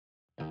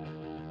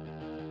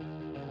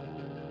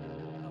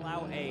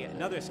allow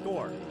another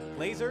score.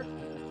 Glazer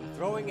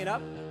throwing it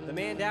up. The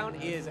man down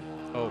is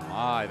Oh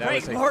my, that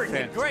was a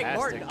Greg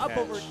Martin fantastic up catch.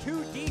 over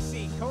two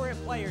DC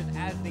current players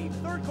as the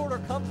third quarter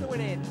comes to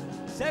an end.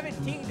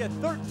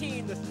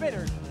 17-13, the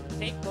Spinners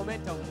take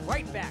momentum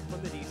right back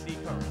from the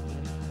DC Current.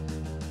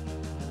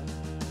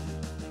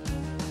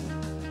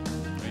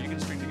 You can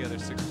string together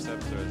 6 or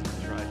 7 throws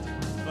if you try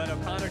to. But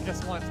O'Connor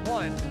just wants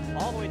one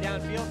all the way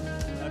downfield.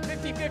 A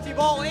 50-50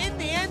 ball in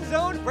the end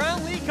zone.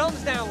 Brownlee comes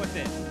down with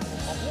it.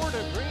 A horde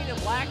of green and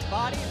black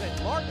bodies,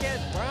 and Marquez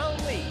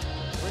Brownlee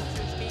brings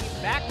his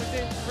team back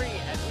within 3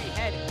 as we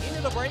head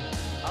into the break,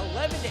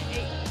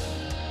 11-8.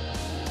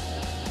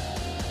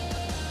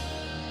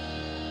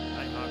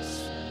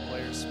 Nighthawks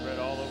players spread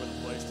all over the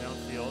place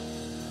downfield.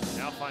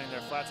 Now finding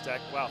their flat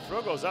stack. Wow,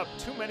 throw goes up.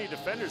 Too many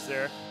defenders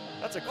there.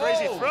 That's a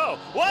crazy throw.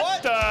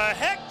 What the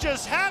heck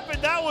just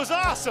happened? That was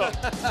awesome.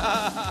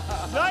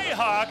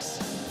 Nighthawks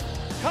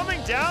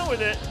coming down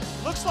with it.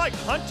 Looks like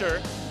Hunter,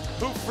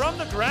 who from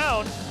the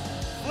ground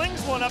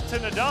flings one up to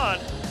Nadon.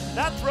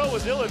 That throw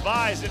was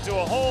ill-advised into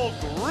a whole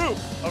group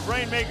of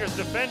Rainmakers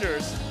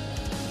defenders.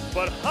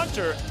 But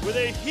Hunter with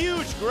a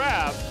huge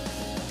grab.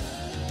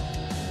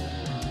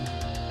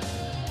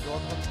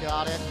 Yorkland's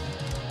got it.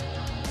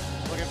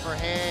 Looking for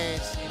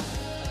Hayes.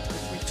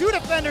 Between two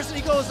defenders, and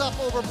he goes up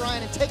over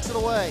Brian and takes it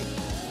away.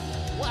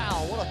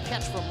 Wow, what a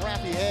catch from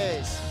Raffy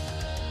Hayes.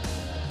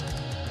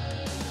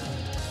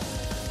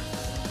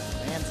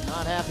 Man's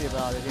not happy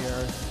about it here.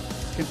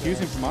 It's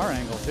confusing from our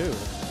angle, too.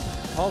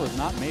 The call is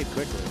not made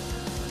quickly.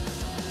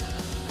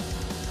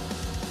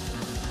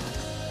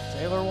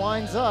 Taylor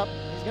winds up.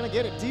 He's going to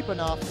get it deep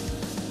enough.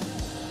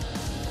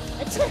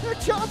 And Tanner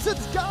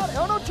Johnson's got it.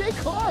 Oh, no, Jay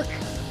Clark.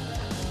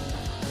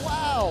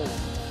 Wow.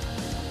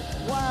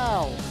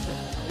 Wow.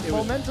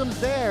 Momentum's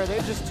there. They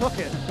just took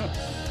it.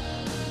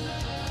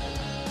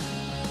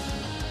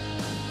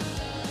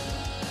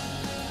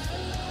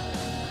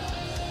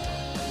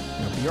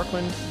 No,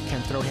 Bjorkman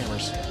can throw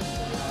hammers.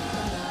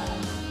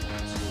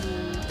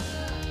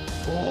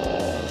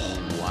 Oh,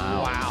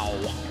 wow. Wow.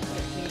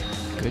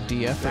 Good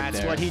D effort there.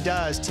 That's what he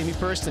does. Timmy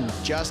Purston,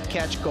 just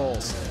catch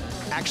goals.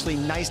 Actually,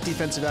 nice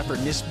defensive effort.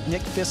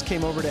 Nick Fisk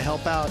came over to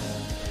help out,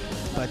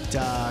 but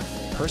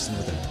Purston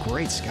with a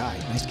great sky.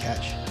 Nice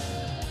catch.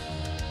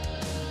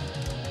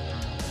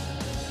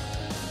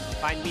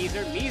 Find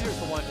Meeser. Meeser's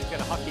the one who's going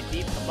to huck it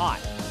deep to Mott.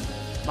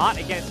 Mott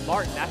against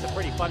Martin. That's a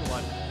pretty fun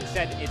one.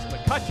 Instead, it's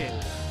McCutcheon.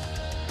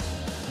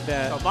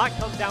 So Mott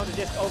comes down to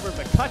just over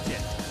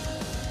McCutcheon.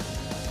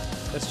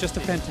 That's just a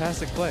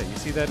fantastic play. You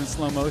see that in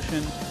slow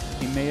motion.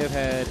 He may have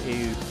had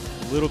a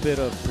little bit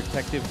of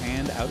protective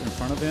hand out in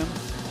front of him.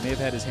 May have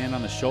had his hand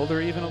on the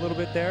shoulder even a little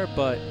bit there,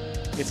 but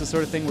it's the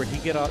sort of thing where he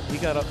got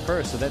up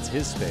first, so that's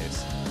his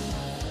space.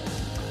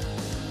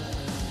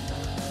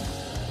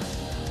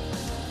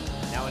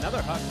 Now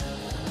another huck.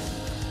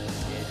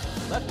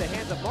 It left the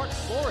hands of Mark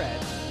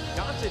Flores.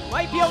 Johnson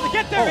might be able to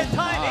get there in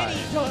time, and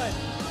he could.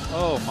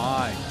 Oh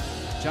my.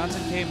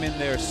 Johnson came in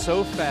there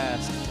so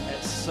fast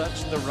at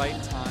such the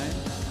right time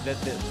that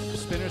the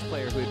Spinners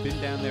player who had been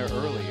down there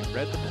early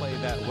read the play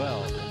that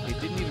well. It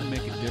didn't even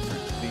make a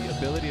difference. The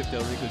ability of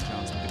Delrico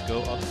Johnson to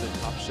go up to the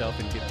top shelf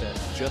and get that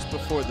just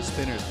before the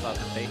Spinners thought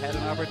that they had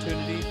an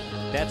opportunity,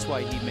 that's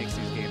why he makes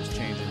these games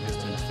change in his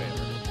team's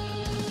favor.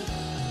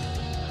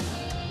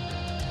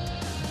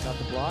 Got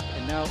the block,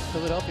 and now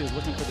Philadelphia is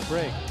looking for the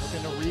break.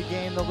 Looking to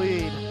regain the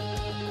lead.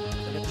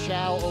 They get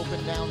Chow open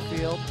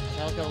downfield.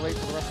 Chow's got to wait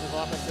for the rest of his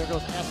offense. There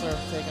goes Esser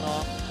taking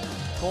off.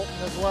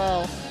 Colton as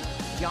well.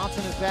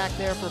 Johnson is back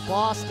there for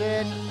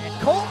Boston.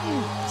 And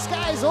Colton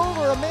skies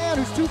over a man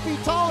who's 2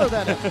 feet taller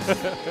than him.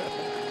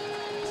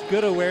 It's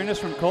good awareness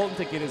from Colton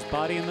to get his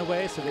body in the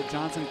way so that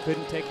Johnson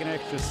couldn't take an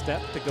extra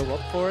step to go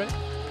up for it.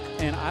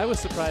 And I was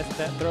surprised that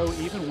that throw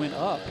even went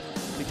up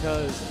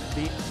because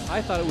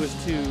I thought it was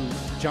to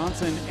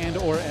Johnson and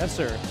or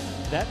Esser,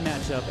 that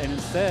matchup, and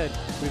instead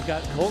we've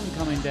got Colton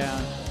coming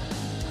down.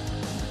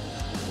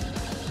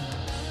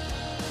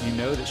 You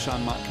know that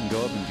Sean Mott can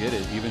go up and get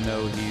it, even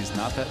though he's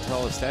not that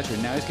tall of stature.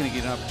 Now he's going to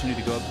get an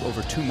opportunity to go up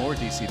over 2 more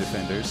DC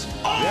defenders.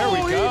 There we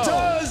go. He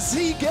does!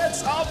 He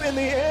gets up in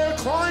the air,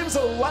 climbs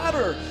a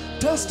ladder.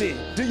 Dusty,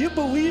 do you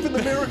believe in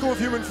the miracle of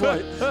human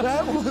flight?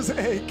 That was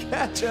a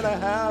catch and a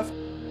half.